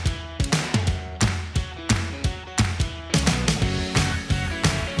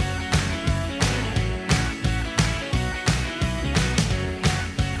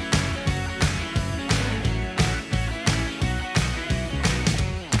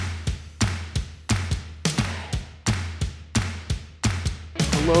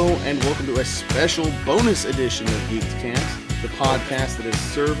and welcome to a special bonus edition of Geekcast, the podcast that is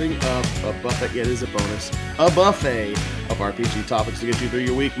serving up a buffet, yeah, it is a bonus, a buffet of RPG topics to get you through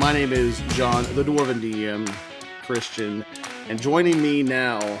your week. My name is John, the Dwarven DM, Christian, and joining me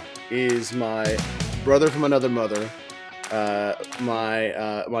now is my brother from another mother,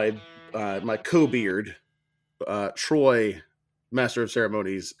 my co-beard, Troy, Master of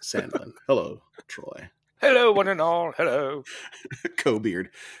Ceremonies, Sandlin. Hello, Troy. Hello, one and all. Hello.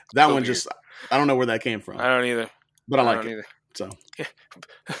 Co-beard. That one just, I don't know where that came from. I don't either. But I like it. Either. So. Yeah.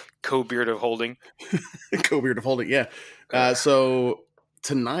 Co-beard of holding. Co-beard of holding, yeah. So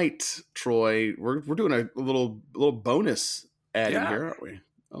tonight, Troy, we're doing a little bonus ad in here, aren't we?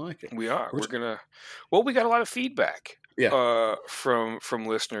 I like it. We are. We got a lot of feedback from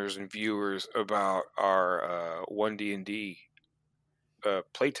listeners and viewers about our 1D&D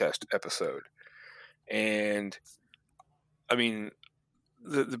playtest episode. And I mean,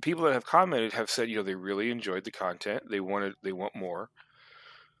 the people that have commented have said, they really enjoyed the content. They want more.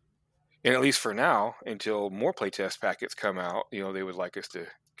 And at least for now, until more playtest packets come out, they would like us to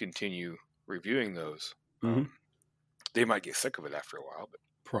continue reviewing those. Mm-hmm. They might get sick of it after a while, but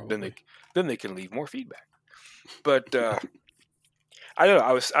probably then they can leave more feedback. But I don't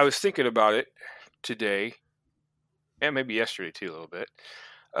know. I was thinking about it today, and maybe yesterday too, a little bit.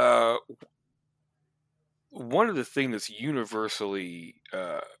 One of the things that's universally,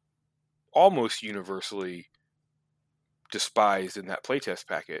 almost universally despised in that playtest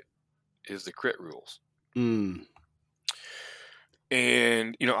packet is the crit rules. Mm.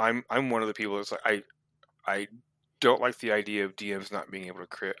 And I'm one of the people that's like I don't like the idea of DMs not being able to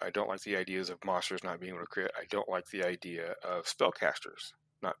crit. I don't like the ideas of monsters not being able to crit. I don't like the idea of spellcasters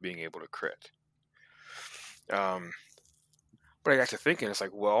not being able to crit. But I got to thinking, it's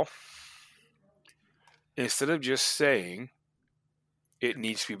like, well, instead of just saying it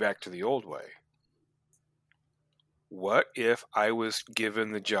needs to be back to the old way, what if I was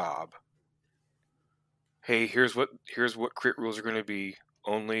given the job? Hey, here's what crit rules are going to be.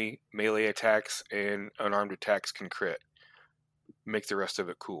 Only melee attacks and unarmed attacks can crit. Make the rest of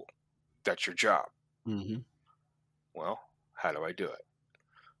it cool. That's your job. Mm-hmm. Well, how do I do it?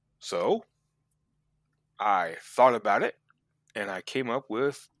 So I thought about it, and I came up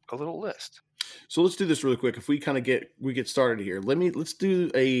with a little list. So let's do this really quick. If we kind of get started here, let's do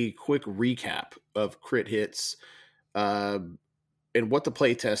a quick recap of crit hits, and what the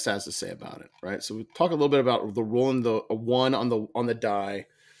playtest has to say about it. Right. So we talk a little bit about the rolling a 1 on the die.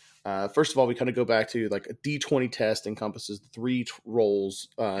 First of all, we kind of go back to like a D20 test encompasses 3 rolls,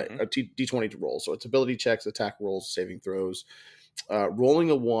 a D20 rolls. So it's ability checks, attack rolls, saving throws. Rolling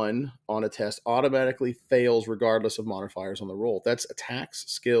a 1 on a test automatically fails regardless of modifiers on the roll. That's attacks,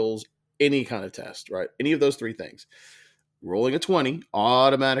 skills, any kind of test, right? Any of those 3 things. Rolling a 20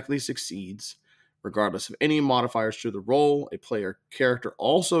 automatically succeeds regardless of any modifiers to the roll. A player character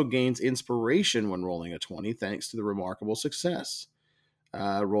also gains inspiration when rolling a 20 thanks to the remarkable success.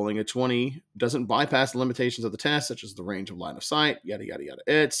 Rolling a 20 doesn't bypass the limitations of the test, such as the range of line of sight, yada, yada, yada,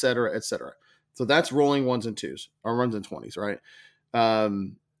 et cetera, et cetera. So that's rolling 1s and 2s, or 1s and 20s, right?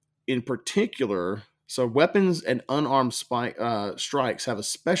 In particular, so weapons and unarmed strikes have a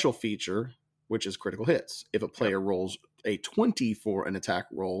special feature, which is critical hits. If a player rolls a 20 for an attack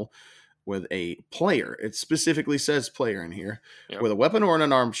roll with a player, it specifically says player in here, with a weapon or an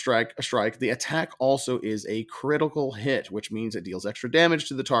unarmed strike, the attack also is a critical hit, which means it deals extra damage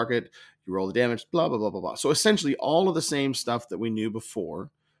to the target. You roll the damage, blah, blah, blah, blah, blah. So essentially all of the same stuff that we knew before,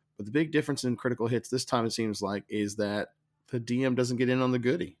 but the big difference in critical hits this time, it seems like, is that the DM doesn't get in on the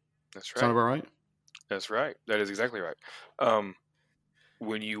goodie. That's right. Sound about right? That's right. That is exactly right.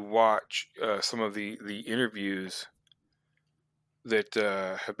 When you watch some of the interviews that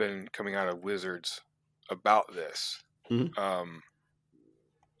have been coming out of Wizards about this, mm-hmm.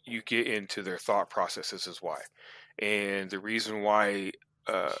 You get into their thought processes as why. And the reason why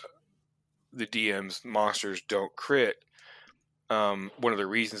the DM's monsters don't crit, one of the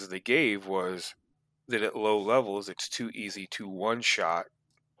reasons that they gave was that at low levels, it's too easy to one-shot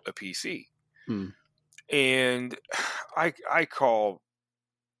a PC. Mm. And I call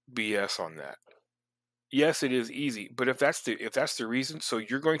BS on that. Yes, it is easy, but if that's the reason, so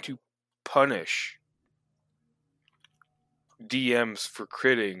you're going to punish DMs for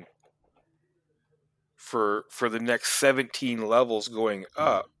critting for the next 17 levels going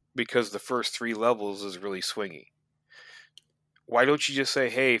up because the first 3 levels is really swingy. Why don't you just say,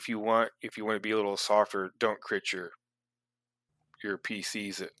 hey, if you want to be a little softer, don't crit your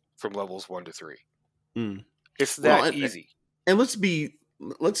PCs from levels 1 to 3. Mm. It's that easy. And let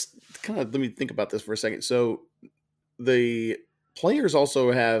me think about this for a second. So the players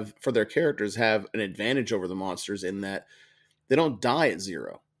also have, for their characters, have an advantage over the monsters in that they don't die at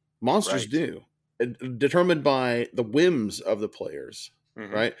 0. Monsters do, determined by the whims of the players,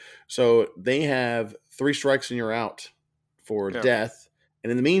 right? So they have 3 strikes and you're out for death.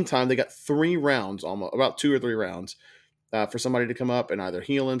 And in the meantime, they got 3 rounds, almost about 2 or 3 rounds, for somebody to come up and either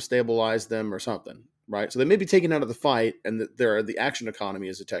heal them, stabilize them, or something, right? So they may be taken out of the fight, and the action economy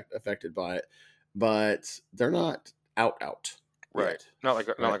is affected by it, but they're not out. Right. Yet. Not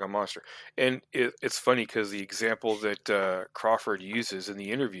like a monster. And it's funny because the example that Crawford uses in the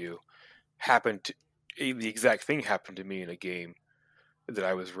interview the exact thing happened to me in a game that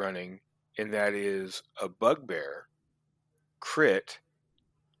I was running, and that is a bugbear crit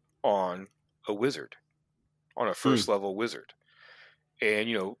on a wizard, on a first level wizard.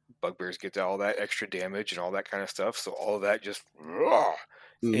 And, bugbears get all that extra damage and all that kind of stuff. So all of that just,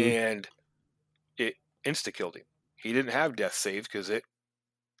 and it insta-killed him. He didn't have death saves because it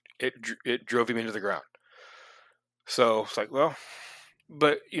drove him into the ground. So it's like, well,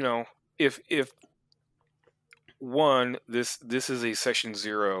 but if one, this is a session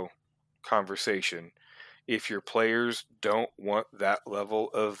 0 conversation. If your players don't want that level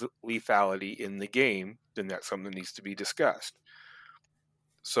of lethality in the game, then that's something that needs to be discussed.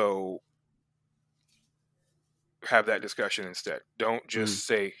 So have that discussion instead. Don't just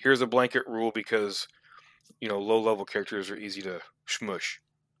say, here's a blanket rule because, low-level characters are easy to shmush.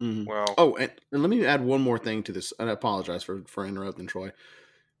 Well, and let me add one more thing to this, and I apologize for interrupting, Troy.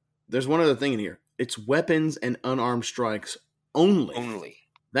 There's one other thing in here. It's weapons and unarmed strikes only.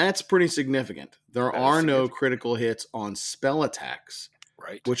 That's pretty significant. There are no critical hits on spell attacks,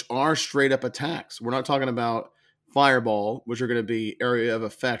 right? Which are straight up attacks. We're not talking about fireball, which are going to be area of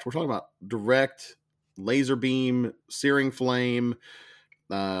effect. We're talking about direct laser beam, searing flame,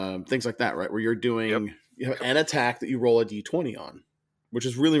 things like that, right? Where you're doing you have an attack that you roll a d20 on, which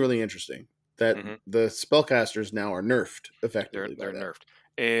is really, really interesting. That the spellcasters now are nerfed effectively. They're nerfed.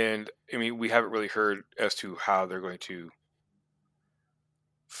 And I mean, we haven't really heard as to how they're going to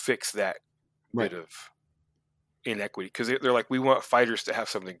fix that bit of inequity, because they're like, we want fighters to have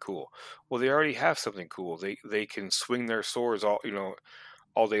something cool. Well, they already have something cool. They can swing their swords all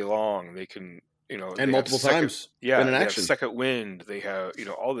day long. They can and multiple times. Yeah, in an action. Have second wind. They have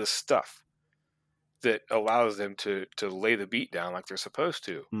all this stuff that allows them to lay the beat down like they're supposed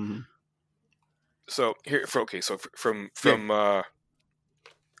to. So from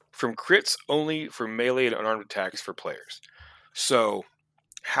crits only for melee and unarmed attacks for players. So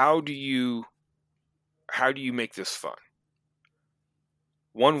how do you make this fun?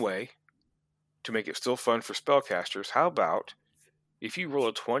 One way to make it still fun for spellcasters, how about if you roll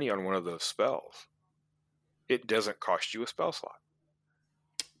a 20 on one of those spells, it doesn't cost you a spell slot.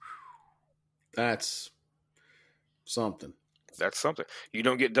 That's something. You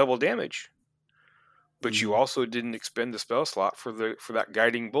don't get double damage, but you also didn't expend the spell slot for that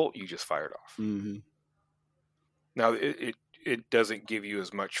guiding bolt you just fired off. Now it doesn't give you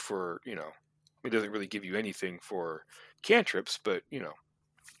as much for it doesn't really give you anything for cantrips, but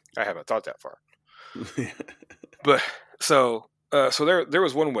I haven't thought that far. But so there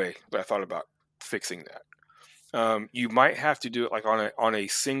was one way that I thought about fixing that. You might have to do it like on a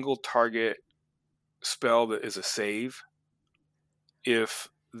single target spell that is a save. If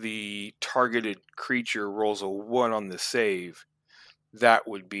the targeted creature rolls a 1 on the save, that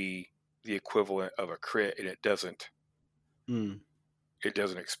would be the equivalent of a crit, and it doesn't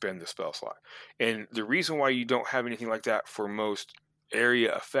expend the spell slot. And the reason why you don't have anything like that for most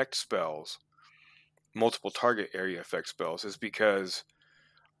area effect spells, multiple target area effect spells, is because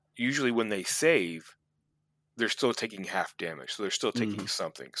usually when they save, they're still taking half damage, so they're still taking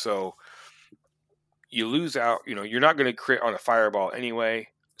something. So you lose out. You're not going to crit on a fireball anyway,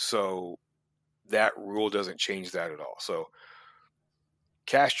 so that rule doesn't change that at all. So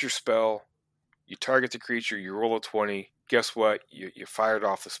cast your spell, you target the creature, you roll a 20. Guess what? You fired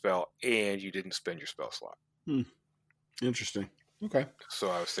off the spell, and you didn't spend your spell slot. Interesting. Okay. So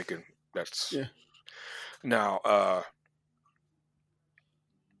I was thinking that's now.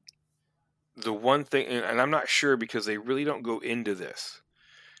 The one thing, and I'm not sure because they really don't go into this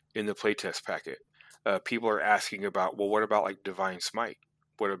in the playtest packet. People are asking about, well, what about like Divine Smite?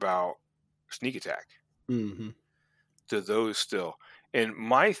 What about Sneak Attack? Do those still? And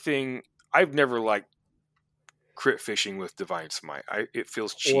my thing, I've never liked crit fishing with Divine Smite. It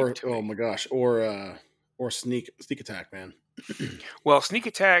feels cheap to me. Oh my gosh, or sneak attack, man. Well, Sneak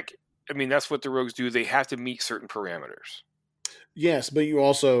Attack, I mean, that's what the rogues do. They have to meet certain parameters. Yes, but you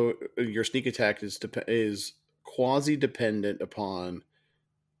also, your sneak attack is quasi dependent upon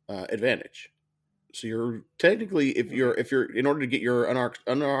advantage. So you're technically, if you're in order to get your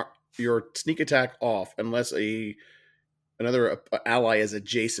your sneak attack off, unless another ally is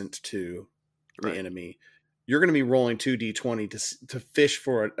adjacent to the enemy, you're going to be rolling 2d20 to fish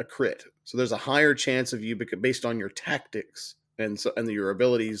for a crit. So there's a higher chance of you, based on your tactics and your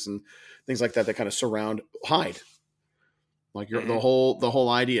abilities and things like that kind of surround hide. Like the whole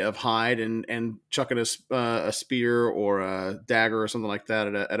idea of hide and chucking a spear or a dagger or something like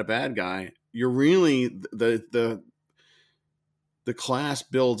that at a bad guy. You're really the class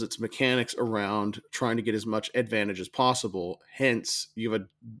builds its mechanics around trying to get as much advantage as possible. Hence, you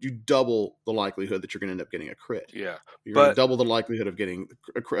double the likelihood that you're going to end up getting a crit. Yeah, you're going to double the likelihood of getting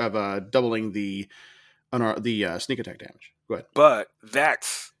doubling the sneak attack damage. Go ahead. But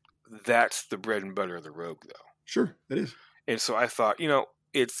that's the bread and butter of the rogue, though. Sure, it is. And so I thought,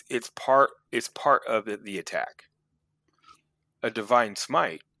 it's part of the attack. A divine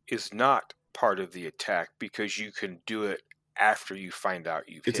smite is not part of the attack because you can do it after you find out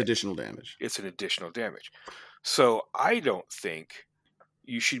you've hit. Additional damage. It's an additional damage. So I don't think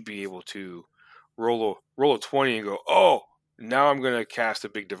you should be able to roll a 20 and go, oh, now I'm going to cast a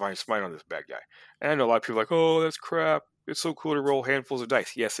big divine smite on this bad guy. And I know a lot of people are like, oh, that's crap. It's so cool to roll handfuls of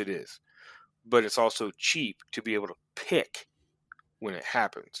dice. Yes, it is. But it's also cheap to be able to pick when it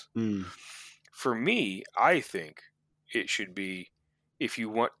happens. For me, I think it should be, if you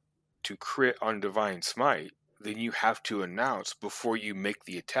want to crit on divine smite, then you have to announce before you make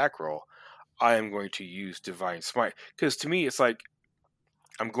the attack roll, I am going to use divine smite. Because to me, it's like,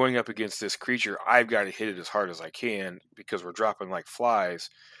 I'm going up against this creature. I've got to hit it as hard as I can because we're dropping like flies.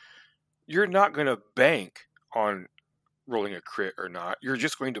 You're not going to bank on rolling a crit or not. You're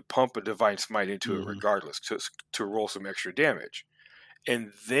just going to pump a divine smite into it regardless to roll some extra damage.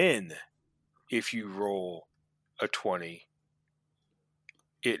 And then if you roll a 20,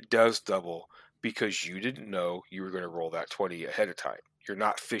 it does double because you didn't know you were going to roll that 20 ahead of time. You're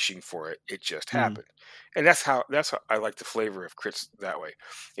not fishing for it. It just happened. And that's how I like the flavor of crits that way.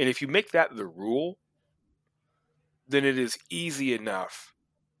 And if you make that the rule, then it is easy enough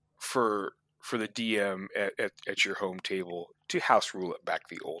for the DM at your home table to house rule it back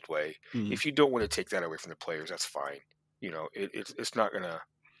the old way. If you don't want to take that away from the players, that's fine. It's not going to,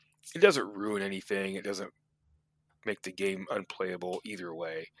 it doesn't ruin anything. It doesn't make the game unplayable either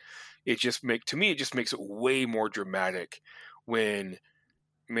way. To me, it just makes it way more dramatic when,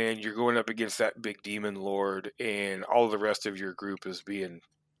 man, you're going up against that big demon lord and all of the rest of your group is being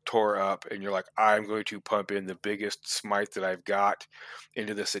tore up and you're like, I'm going to pump in the biggest smite that I've got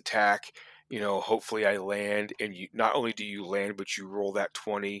into this attack. Hopefully I land, and not only do you land, but you roll that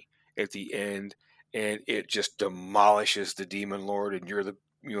 20 at the end and it just demolishes the demon lord and you're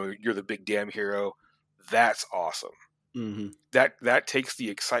the big damn hero. That's awesome. That takes the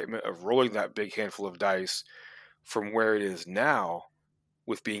excitement of rolling that big handful of dice from where it is now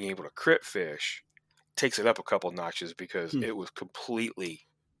with being able to crit fish, takes it up a couple notches because it was completely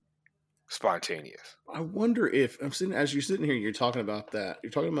spontaneous. I wonder if as you're sitting here, you're talking about that.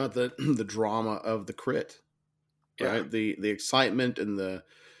 You're talking about the drama of the crit, right? Yeah. The excitement and the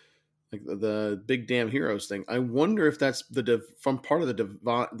big damn heroes thing. I wonder if that's from part of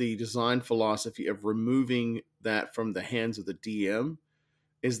the design philosophy of removing that from the hands of the DM.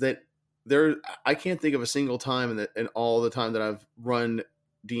 Is that I can't think of a single time in all the time that I've run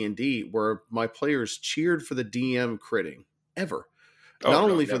D&D where my players cheered for the DM critting ever.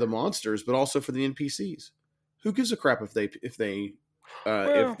 Not only for the monsters, but also for the NPCs. Who gives a crap if they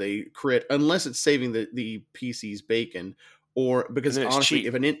crit, unless it's saving the PC's bacon, or because honestly,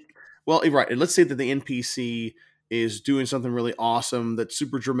 cheap. Right, and let's say that the NPC is doing something really awesome that's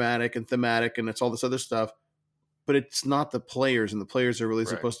super dramatic and thematic, and it's all this other stuff, but it's not the players, and the players are really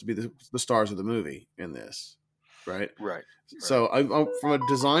supposed to be the stars of the movie in this, right? Right. So, from a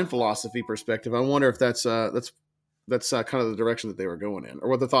design philosophy perspective, I wonder if that's kind of the direction that they were going in, or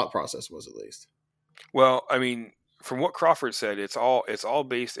what the thought process was, at least. Well, I mean, from what Crawford said, it's all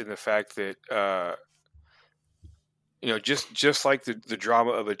based in the fact that just like the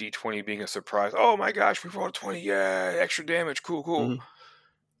drama of a D20 being a surprise. Oh my gosh, we rolled a 20! Yeah, extra damage. Cool.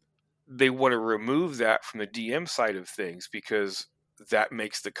 They want to remove that from the DM side of things because that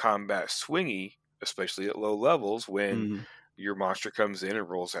makes the combat swingy, especially at low levels when your monster comes in and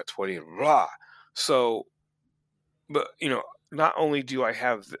rolls that 20 and blah. So. But, not only do I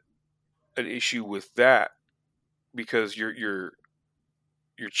have an issue with that because you're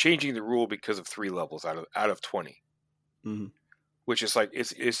changing the rule because of 3 levels out of 20, which is like,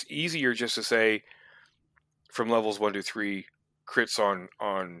 it's easier just to say from levels 1 to 3, crits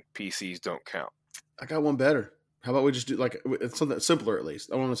on PCs don't count. I got one better. How about we just do it's something simpler, at least.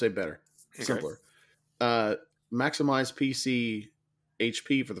 I want to say better, simpler. maximize PC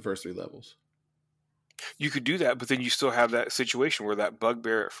HP for the first 3 levels. You could do that, but then you still have that situation where that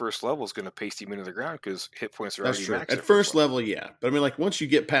bugbear at first level is going to paste him into the ground because hit points are already maxed. At first level, yeah. But I mean, like once you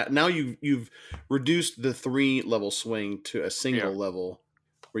get past, now you've reduced the 3 level swing to a single level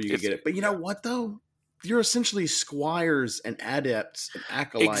where you can get it. But you know what though? You're essentially squires and adepts and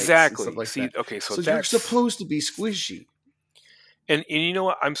acolytes and stuff like that. Okay, so you're supposed to be squishy. And you know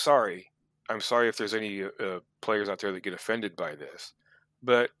what? I'm sorry if there's any players out there that get offended by this,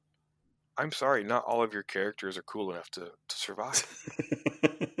 but I'm sorry, not all of your characters are cool enough to survive.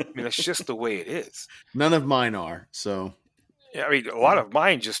 I mean, that's just the way it is. None of mine are, so. Yeah, I mean, a lot of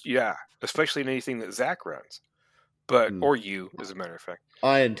mine just, especially in anything that Zach runs. But, or you, as a matter of fact.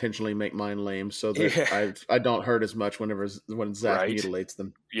 I intentionally make mine lame so that I don't hurt as much when Zach mutilates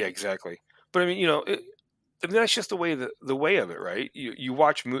them. Yeah, exactly. But I mean, that's just the way of it, right? You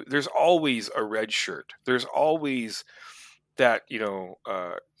watch, there's always a red shirt. There's always that,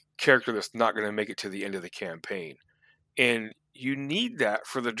 character that's not going to make it to the end of the campaign. And you need that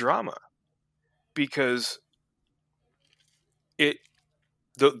for the drama because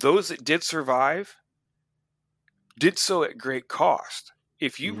those that did survive did so at great cost.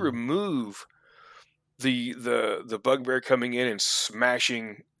 If you remove the bugbear coming in and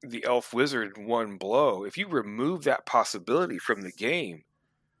smashing the elf wizard in one blow, if you remove that possibility from the game,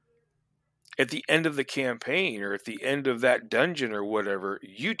 at the end of the campaign or at the end of that dungeon or whatever,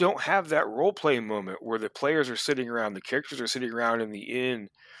 you don't have that role-play moment where the players are sitting around, the characters are sitting around in the inn,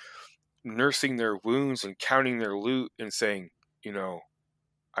 nursing their wounds and counting their loot and saying,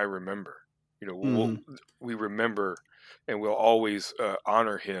 I remember. We remember, and we'll always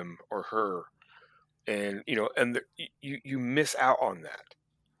honor him or her. And, you miss out on that.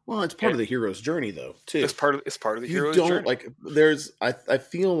 Well, it's part of the hero's journey, though, too. It's part of the hero's journey. I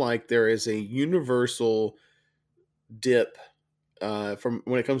feel like there is a universal dip from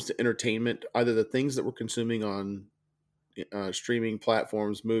when it comes to entertainment, either the things that we're consuming on streaming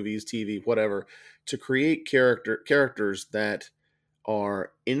platforms, movies, TV, whatever, to create characters that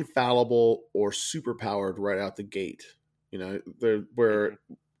are infallible or superpowered right out the gate. And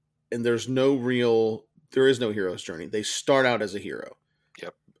there is no hero's journey. They start out as a hero.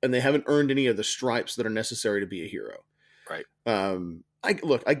 Yep. And they haven't earned any of the stripes that are necessary to be a hero. Right.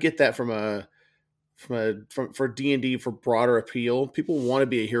 I get that for D&D, for broader appeal. People want to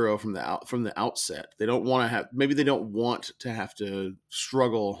be a hero from the outset. They don't want to have to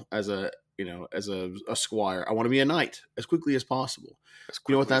struggle as a squire. I want to be a knight as quickly as possible.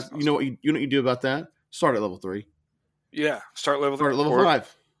 You know what you do about that? Start at level 3. Yeah, start level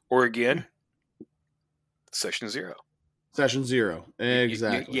 5. Or again, session 0. Session 0.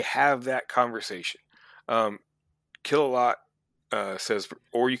 Exactly. You have that conversation. Kill a Lot says,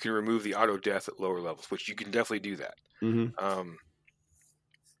 or you can remove the auto death at lower levels, which you can definitely do that. Mm-hmm.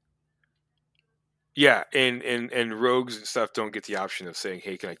 Yeah, and rogues and stuff don't get the option of saying,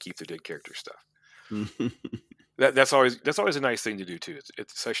 "Hey, can I keep the dead character stuff?" That's always a nice thing to do too.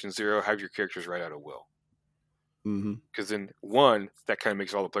 It's session 0. Have your characters write out a will. Because then that kind of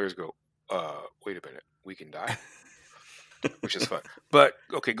makes all the players go, wait a minute, we can die, which is fun. But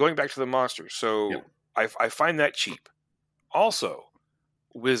okay, going back to the monsters. So I find that cheap. Also,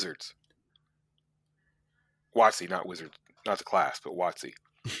 wizards. WotC, not wizards, not the class, but WotC.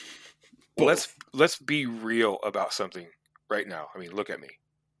 Let's be real about something right now. I mean, look at me.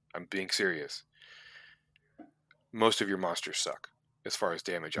 I'm being serious. Most of your monsters suck as far as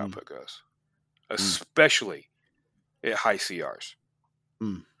damage output goes, especially at high CRs.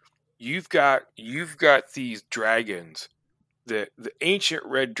 You've got these dragons, the ancient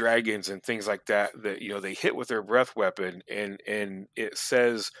red dragons and things like that they hit with their breath weapon, and it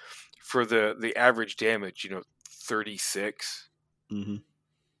says for the average damage 36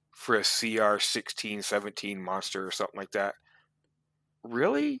 for a CR 16 17 monster or something like that.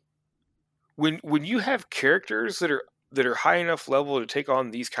 Really? When you have characters that are high enough level to take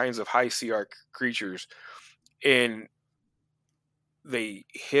on these kinds of high CR creatures, and they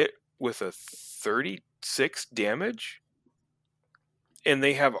hit with a 36 damage, and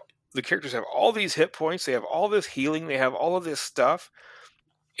the characters have all these hit points, they have all this healing, they have all of this stuff,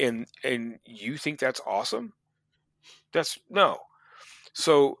 and you think that's awesome? That's no.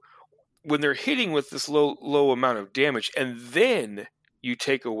 So when they're hitting with this low amount of damage, and then you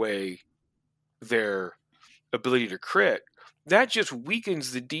take away their ability to crit, that just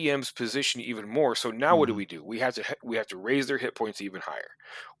weakens the DM's position even more. So now what do? We have to raise their hit points even higher.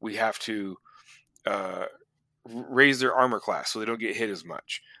 We have to raise their armor class so they don't get hit as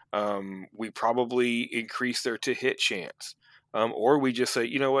much. We probably increase their to hit chance. or we just say,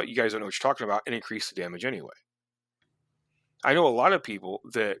 you know what, you guys don't know what you're talking about, and increase the damage anyway. I know a lot of people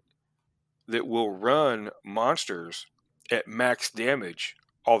that will run monsters at max damage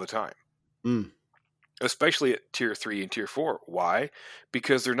all the time. Especially at tier 3 and tier 4. Why?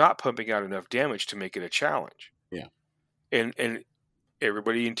 Because they're not pumping out enough damage to make it a challenge. Yeah. And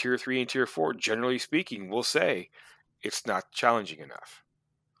everybody in tier 3 and tier 4, generally speaking, will say it's not challenging enough.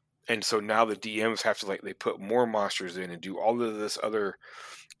 And so now the DMs have to they put more monsters in and do all of this other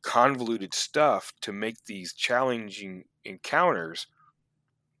convoluted stuff to make these challenging encounters,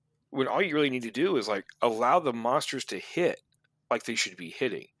 when all you really need to do is allow the monsters to hit like they should be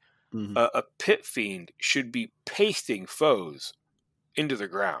hitting. Mm-hmm. A pit fiend should be pasting foes into the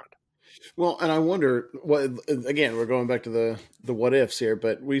ground. Well, and I wonder again, we're going back to the what ifs here,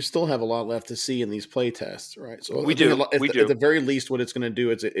 but we still have a lot left to see in these play tests, right? So we do. At the very least, what it's going to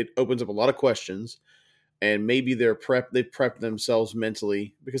do is it opens up a lot of questions, and maybe they've prepped themselves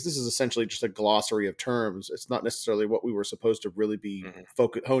mentally, because this is essentially just a glossary of terms. It's not necessarily what we were supposed to really be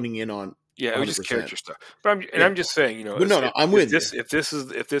honing in on. Yeah, it was just character stuff. But I'm just saying, I'm with you. If this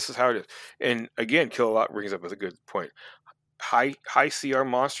is how it is, and again, Kilowatt brings up a good point. High CR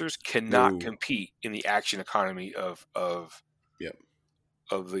monsters cannot compete in the action economy of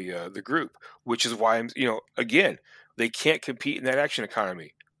the group, which is why again, they can't compete in that action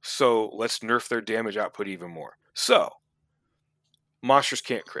economy. So let's nerf their damage output even more. So monsters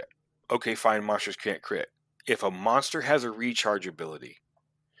can't crit. Okay, fine, monsters can't crit. If a monster has a recharge ability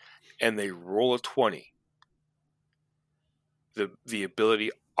and they roll a 20, the ability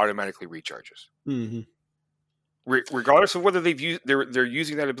automatically recharges. Mm-hmm. Regardless of whether they're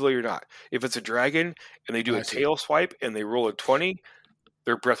using that ability or not. If it's a dragon and they do a tail swipe and they roll a 20,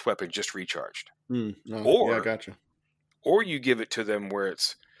 their breath weapon just recharged. I gotcha. Or you give it to them where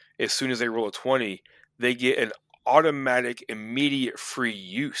it's, as soon as they roll a 20, they get an automatic, immediate free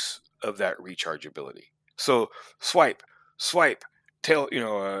use of that recharge ability. So swipe, tail,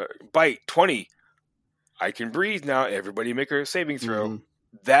 bite, 20. I can breathe now. Everybody make a saving throw. Mm-hmm.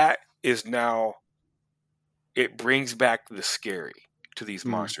 That is now, it brings back the scary to these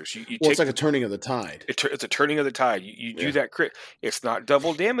monsters. It's like a turning of the tide. It's a turning of the tide. You do that crit. It's not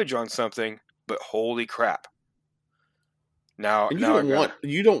double damage on something, but holy crap. Now, and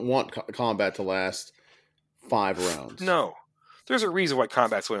you don't want combat to last 5 rounds. No, there's a reason why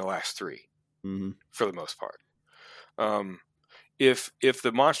combat's going to last 3 for the most part. If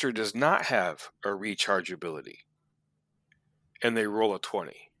the monster does not have a recharge ability and they roll a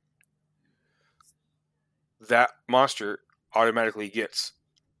 20, that monster automatically gets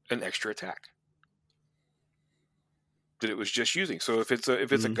an extra attack that it was just using. So if it's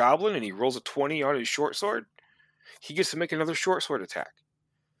a goblin and he rolls a 20 on his short sword, he gets to make another short sword attack.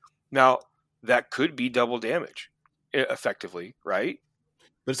 Now, that could be double damage, effectively, right?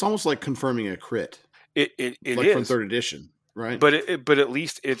 But it's almost like confirming a crit. It like is from 3rd edition, right? But at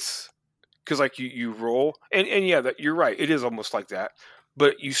least it's because you roll and that you're right. It is almost like that,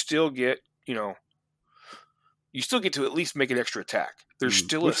 but you still get you still get to at least make an extra attack. There's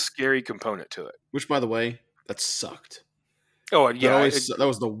still a scary component to it. Which, by the way, that sucked. Oh, yeah. That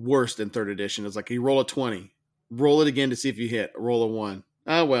was the worst in 3rd edition. It's like you roll a 20. Roll it again to see if you hit. Roll a 1.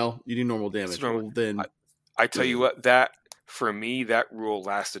 Oh, well, you do normal damage. Well, then I tell you what, that, for me, that rule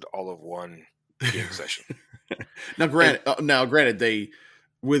lasted all of one game session. Now, granted, they,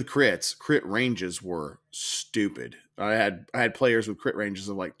 with crits, crit ranges were stupid. I had players with crit ranges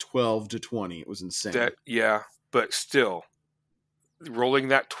of like 12 to 20. It was insane. But still, rolling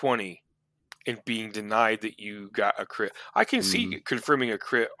that 20 and being denied that you got a crit. I can see confirming a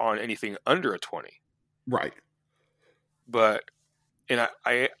crit on anything under a 20. Right. But, and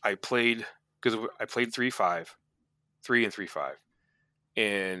I played, because I played 3-5, 3 and 3-5.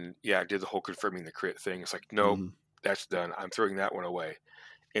 And I did the whole confirming the crit thing. It's like, nope, that's done. I'm throwing that one away.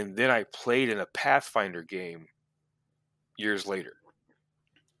 And then I played in a Pathfinder game years later,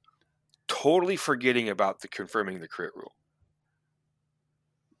 totally forgetting about the confirming the crit rule.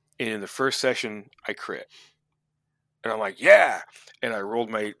 And in the first session, I crit. And I'm like, yeah. And I rolled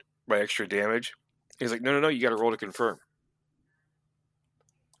my extra damage. And he's like, no, you got to roll to confirm.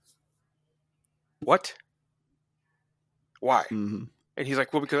 What? Why? Mm-hmm. And he's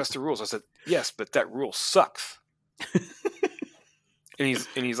like, well, because that's the rules. I said, yes, but that rule sucks. and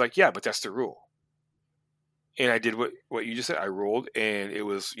he's like, yeah, but that's the rule. And I did what you just said. I rolled, and it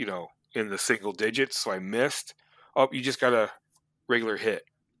was, in the single digits, so I missed. Oh, you just got a regular hit.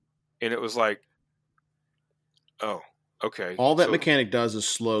 And it was like, oh, okay. All that mechanic does is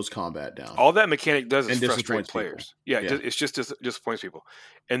slows combat down. All that mechanic does is frustrate players. People. Yeah, it's just disappoints people.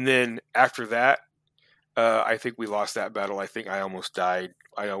 And then after that, I think we lost that battle. I think I almost died.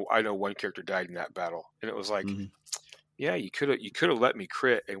 I know one character died in that battle, and it was like, yeah, you could have let me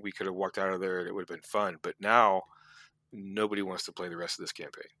crit, and we could have walked out of there, and it would have been fun. But now, nobody wants to play the rest of this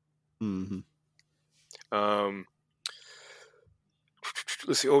campaign.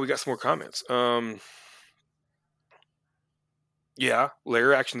 Let's see. Oh, we got some more comments. Yeah,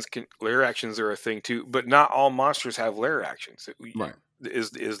 lair actions are a thing too, but not all monsters have lair actions. Right.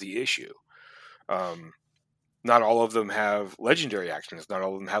 Is the issue. Not all of them have legendary actions. Not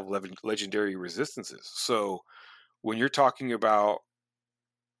all of them have legendary resistances. So when you're talking about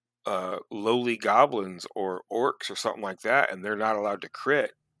lowly goblins or orcs or something like that, and they're not allowed to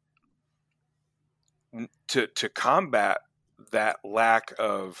crit, to combat that lack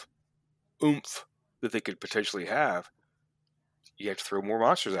of oomph that they could potentially have, you have to throw more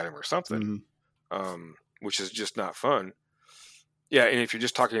monsters at them or something, which is just not fun. Yeah, and if you're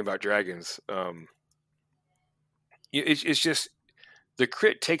just talking about dragons, it's just the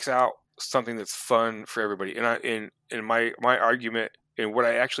crit takes out something that's fun for everybody. And in my argument, and what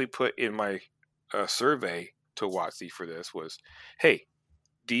I actually put in my survey to WotC for this was, hey,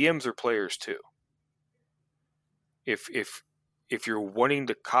 DMs are players too. If you're wanting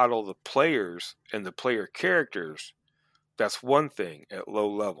to coddle the players and the player characters, that's one thing at low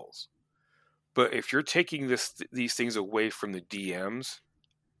levels. But if you're taking these things away from the DMs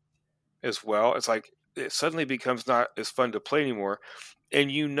as well, it's like it suddenly becomes not as fun to play anymore. And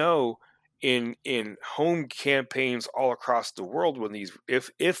in home campaigns all across the world, when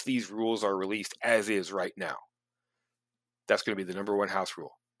if these rules are released as is right now, that's going to be the number one house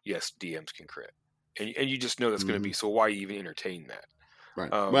rule. Yes, DMs can crit, and you just know that's going to be. So why even entertain that? Right.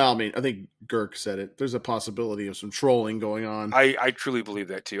 Well, I mean, I think Girk said it. There's a possibility of some trolling going on. I truly believe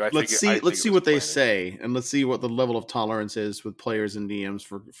that too. Let's see what they say, and let's see what the level of tolerance is with players and DMs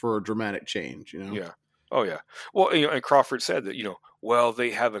for a dramatic change. Yeah. Oh yeah. Well, and Crawford said that well, they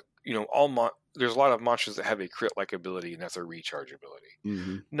have a there's a lot of monsters that have a crit-like ability, and that's a recharge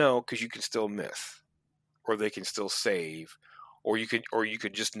ability. No, because you can still miss, or they can still save, or you could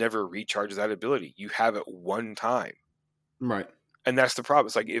just never recharge that ability. You have it one time. Right. And that's the problem.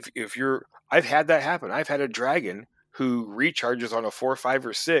 It's like if I've had that happen. I've had a dragon who recharges on a 4, 5,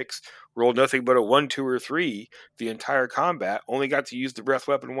 or 6, rolled nothing but a 1, 2, or 3 the entire combat, only got to use the breath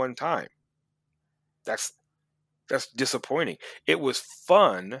weapon one time. That's disappointing. It was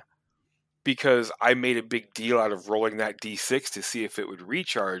fun because I made a big deal out of rolling that D6 to see if it would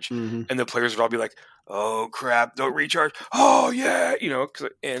recharge, and the players would all be like, "Oh crap, don't recharge!" Oh yeah,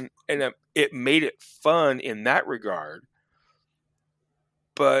 and it made it fun in that regard.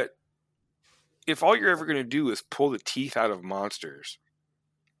 But if all you're ever going to do is pull the teeth out of monsters,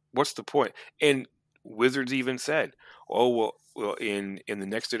 what's the point? And Wizards even said, "Oh well, in the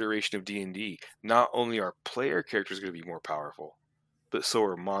next iteration of D&D, not only are player characters going to be more powerful, but so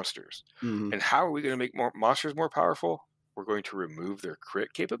are monsters. And how are we going to make monsters more powerful? We're going to remove their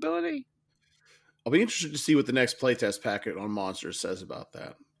crit capability." I'll be interested to see what the next playtest packet on monsters says about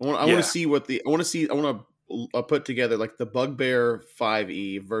that. I want to put together like the Bugbear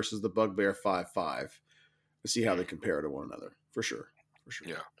 5e versus the Bugbear 5.5 to see how they compare to one another. For sure.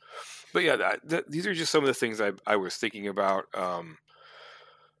 Yeah. But yeah, these are just some of the things I was thinking about.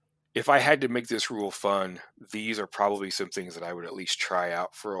 If I had to make this rule fun, these are probably some things that I would at least try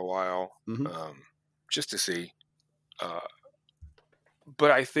out for a while, just to see.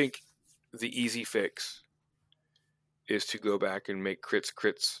 But I think the easy fix is to go back and make crits,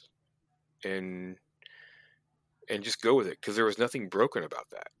 and just go with it, because there was nothing broken about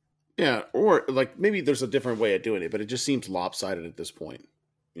that. Yeah, or like maybe there's a different way of doing it, but it just seems lopsided at this point.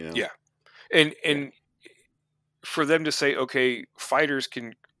 Yeah, and for them to say, okay, fighters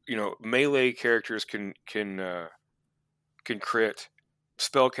can, melee characters can crit,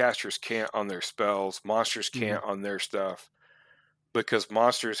 spellcasters can't on their spells, monsters can't on their stuff, because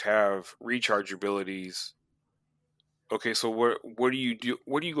monsters have recharge abilities. Okay, so what do you do?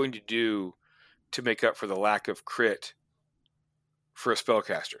 What are you going to do to make up for the lack of crit for a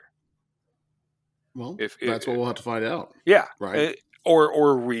spellcaster? Well, that's what we'll have to find out. Yeah, right.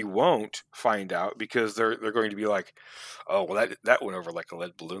 Or we won't find out, because they're going to be like, oh well, that went over like a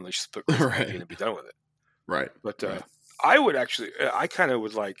lead balloon. Let's just put crits in and be done with it. Right. But I would actually, I kind of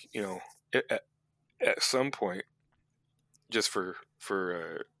would like, at some point, just for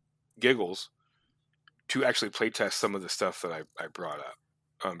giggles, to actually play test some of the stuff that I brought up,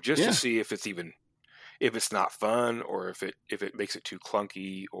 just to see if it's not fun, or if it makes it too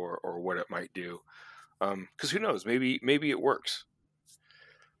clunky, or what it might do. Because who knows? Maybe it works.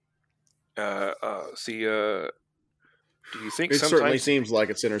 Do you think it certainly seems like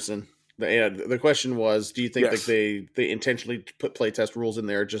it, Sinnerson? The question was, do you think Yes. that they intentionally put playtest rules in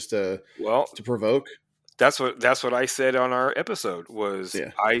there just to provoke? That's what I said on our episode was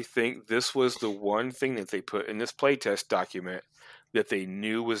Yeah. I think this was the one thing that they put in this playtest document that they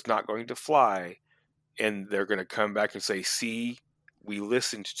knew was not going to fly, and they're going to come back and say, "See, we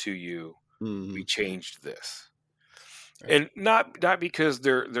listened to you. We changed this." Right. And not because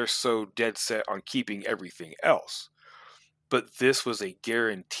they're so dead set on keeping everything else, but this was a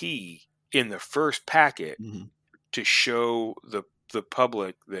guarantee in the first packet to show the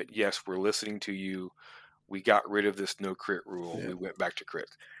public that yes, we're listening to you. We got rid of this no crit rule. Yeah. We went back to crit.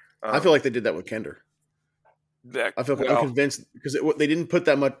 I feel like they did that with Kender. I'm convinced because they didn't put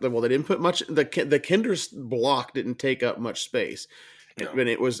that much. Well, they didn't put much. The Kender's block didn't take up much space, no.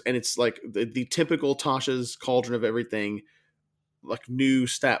 And it's like the typical Tasha's Cauldron of everything, like new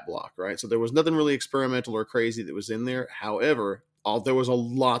stat block, right? So there was nothing really experimental or crazy that was in there. However, there was a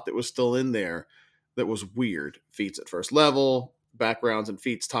lot that was still in there that was weird. Feats at first level, backgrounds and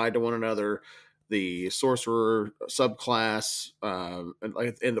feats tied to one another. The sorcerer subclass,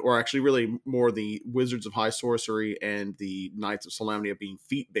 or actually really more the Wizards of High Sorcery and the Knights of Solamnia being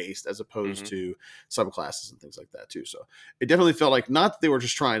feat based as opposed to subclasses and things like that too. So it definitely felt like not that they were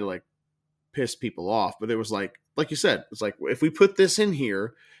just trying to like piss people off, but it was like you said, it's like if we put this in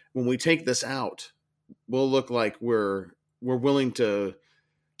here, when we take this out, we'll look like we're willing to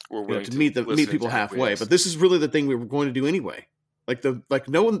meet people halfway. But this is really the thing we were going to do anyway.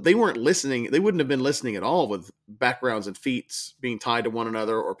 They weren't listening. They wouldn't have been listening at all with backgrounds and feats being tied to one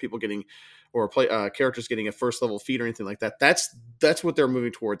another, or people getting, or characters getting a first level feat or anything like that. That's what they're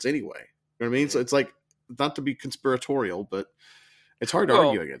moving towards anyway. You know what I mean? So it's like, not to be conspiratorial, but it's hard to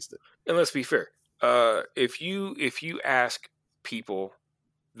argue against it. And let's be fair. If you ask people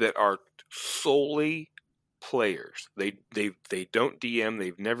that are solely players, they don't DM,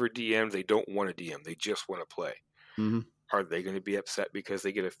 they've never DM'd, they don't want to DM, they just want to play. Mm-hmm. Are they going to be upset because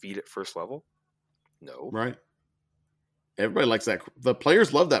they get a feat at first level? No. Right. Everybody likes that. The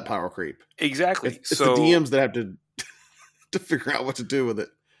players love that power creep. Exactly. It's the DMs that have to figure out what to do with it.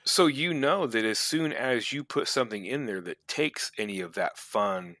 So you know that as soon as you put something in there that takes any of that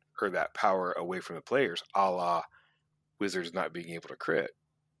fun or that power away from the players, a la Wizards not being able to crit,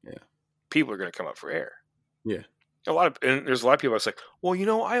 people are going to come up for air. Yeah. There's a lot of people that's like,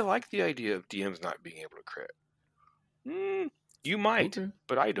 well, I like the idea of DMs not being able to crit. You might,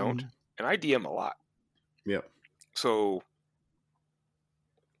 but I don't, and I DM a lot. Yeah. So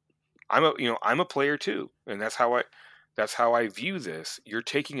I'm a player too, and that's how I view this. You're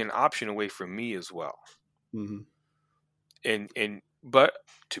taking an option away from me as well. But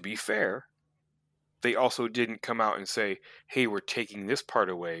to be fair, they also didn't come out and say, "Hey, we're taking this part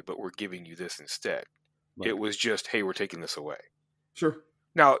away, but we're giving you this instead." Right. It was just, "Hey, we're taking this away." Sure.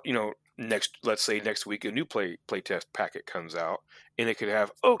 Now, let's say next week a new playtest packet comes out, and it could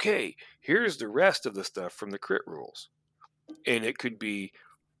have, okay, here's the rest of the stuff from the crit rules, and it could be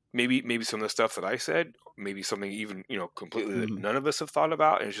maybe some of the stuff that I said, maybe something even completely that none of us have thought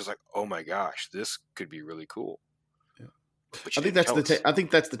about, and it's just like, oh my gosh, this could be really cool. Yeah. I think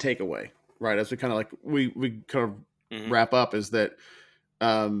that's the takeaway, right? As we kind of like we kind of wrap up, is that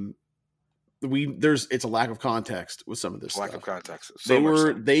it's a lack of context with some of this stuff. Lack of context.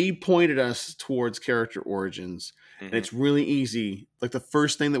 They pointed us towards character origins, and it's really easy. Like the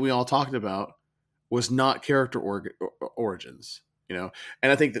first thing that we all talked about was not character origins, and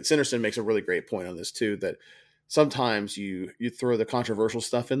I think that Cinderson makes a really great point on this too, that sometimes you throw the controversial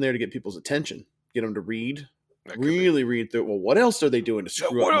stuff in there to get people's attention, get them to read through. Well, what else are they doing to screw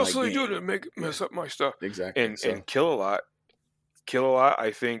up my game? What else are they doing to mess up my stuff? Exactly. And kill a lot.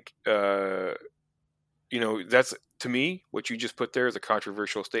 I think, that's, to me, what you just put there is a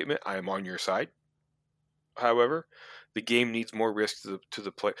controversial statement. I am on your side. However, the game needs more risk to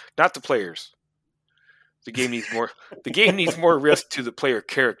the play, not the players. The game needs more. The game needs more risk to the player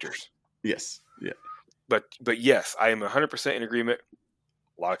characters. Yes. Yeah. But yes, I am 100% in agreement.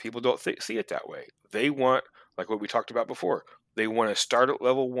 A lot of people don't see it that way. They want, like what we talked about before, they want to start at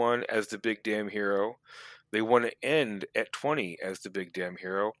level 1 as the big damn hero. They want to end at 20 as the big damn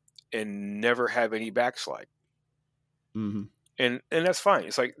hero and never have any backslide. Mm-hmm. And that's fine.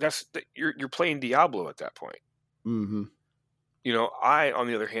 It's like you're playing Diablo at that point. Mm-hmm. I, on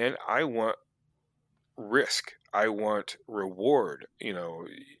the other hand, I want risk. I want reward.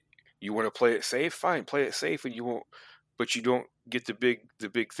 You want to play it safe? Fine, play it safe, and you won't. But you don't get the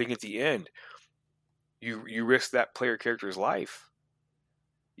big thing at the end. You risk that player character's life.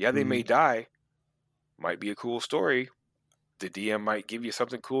 Yeah, they may die. Might be a cool story. The DM might give you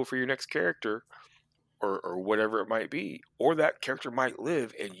something cool for your next character, or whatever it might be, or that character might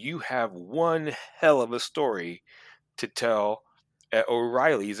live, and you have one hell of a story to tell at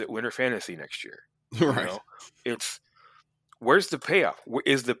O'Reilly's at Winter Fantasy next year. Right. You know? It's where's the payoff?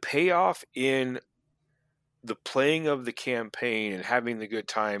 Is the payoff in the playing of the campaign and having the good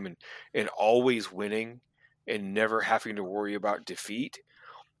time and always winning and never having to worry about defeat?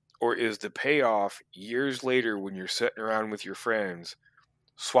 Or is the payoff years later when you're sitting around with your friends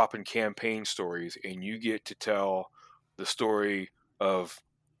swapping campaign stories and you get to tell the story of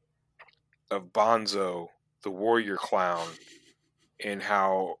Bonzo, the warrior clown, and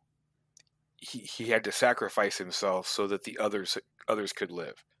how he had to sacrifice himself so that the others could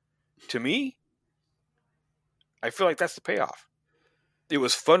live? To me, I feel like that's the payoff. It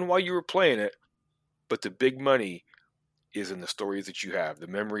was fun while you were playing it, but the big money is in the stories that you have, the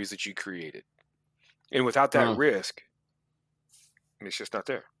memories that you created. And without that risk, it's just not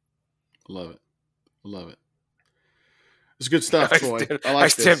there. Love it. It's good stuff, Troy. I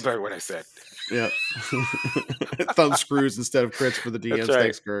stand by what I said. Yeah. Thumb screws instead of crits for the DMs. Right.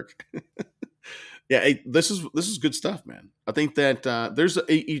 Thanks, Kirk. Yeah, hey, this is good stuff, man. I think that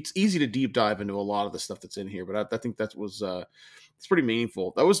it's easy to deep dive into a lot of the stuff that's in here, but I think that was it's pretty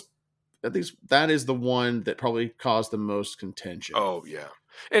meaningful. I think that is the one that probably caused the most contention. Oh yeah,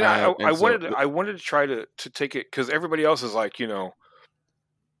 and I wanted to try to take it because everybody else is like,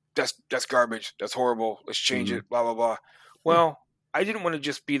 that's garbage, that's horrible, let's change it, blah blah blah. Well, I didn't want to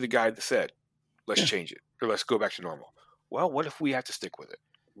just be the guy that said, let's change it or let's go back to normal. Well, what if we have to stick with it?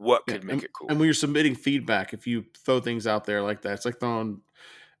 What could make it cool? And when you're submitting feedback, if you throw things out there like that, it's like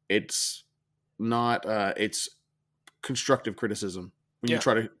it's not it's constructive criticism. When you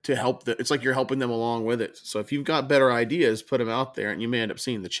try to help it's like you're helping them along with it. So if you've got better ideas, put them out there, and you may end up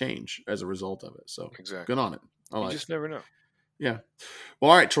seeing the change as a result of it. So good on it. You just never know. Yeah.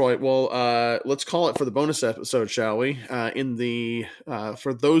 Well, all right, Troy. Well, let's call it for the bonus episode, shall we?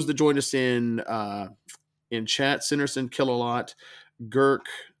 For those that joined us in chat, Sinnerson, Kill-A-Lot, Girk,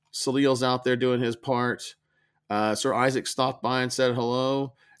 Salil's out there doing his part. Sir Isaac stopped by and said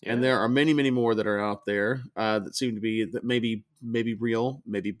hello. Yeah. And there are many, many more that are out there that seem to be that maybe real,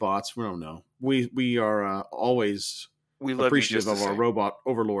 maybe bots. We don't know. We are always appreciative of our robot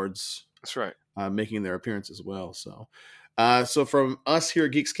overlords. That's right. Making their appearance as well. So, so from us here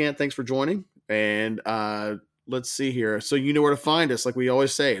at Geeks Camp, thanks for joining. And let's see here. So you know where to find us. Like we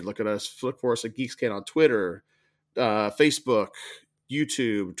always say, look at us. Look for us at Geeks Camp on Twitter, Facebook,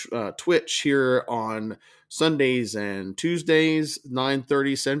 YouTube, Twitch here on Sundays and Tuesdays,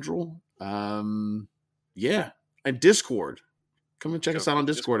 9:30 Central. Yeah, and Discord. Come and check us out on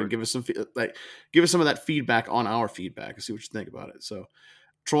Discord and give us some some of that feedback on our feedback and see what you think about it. So,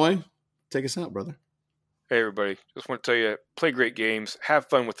 Troy, take us out, brother. Hey, everybody! Just want to tell you, play great games, have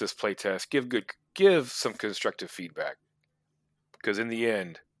fun with this playtest, give some constructive feedback, because in the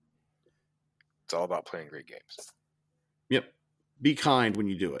end, it's all about playing great games. Yep. Be kind when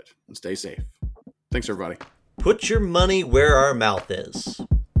you do it and stay safe. Thanks, everybody. Put your money where our mouth is.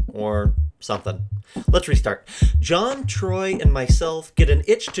 Or something. Let's restart. John, Troy, and myself get an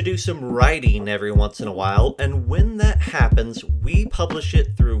itch to do some writing every once in a while, and when that happens, we publish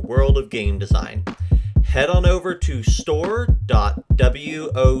it through World of Game Design. Head on over to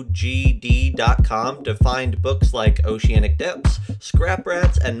store.wogd.com to find books like Oceanic Depths, Scrap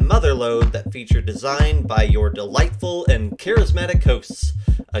Rats, and Motherload that feature design by your delightful and charismatic hosts.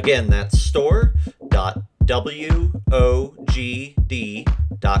 Again, that's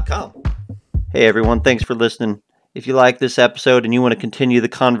store.wogd.com. Hey everyone, thanks for listening. If you like this episode and you want to continue the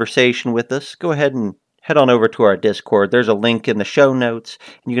conversation with us, go ahead and head on over to our Discord. There's a link in the show notes,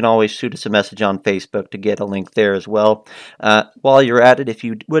 and you can always shoot us a message on Facebook to get a link there as well. While you're at it, if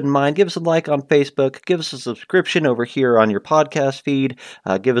you wouldn't mind, give us a like on Facebook, give us a subscription over here on your podcast feed,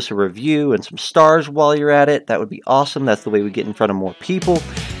 give us a review and some stars while you're at it. That would be awesome. That's the way we get in front of more people.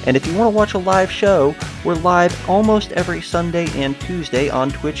 And if you want to watch a live show, we're live almost every Sunday and Tuesday on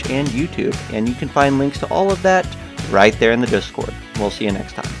Twitch and YouTube, and you can find links to all of that right there in the Discord. We'll see you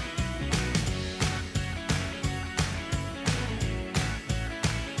next time.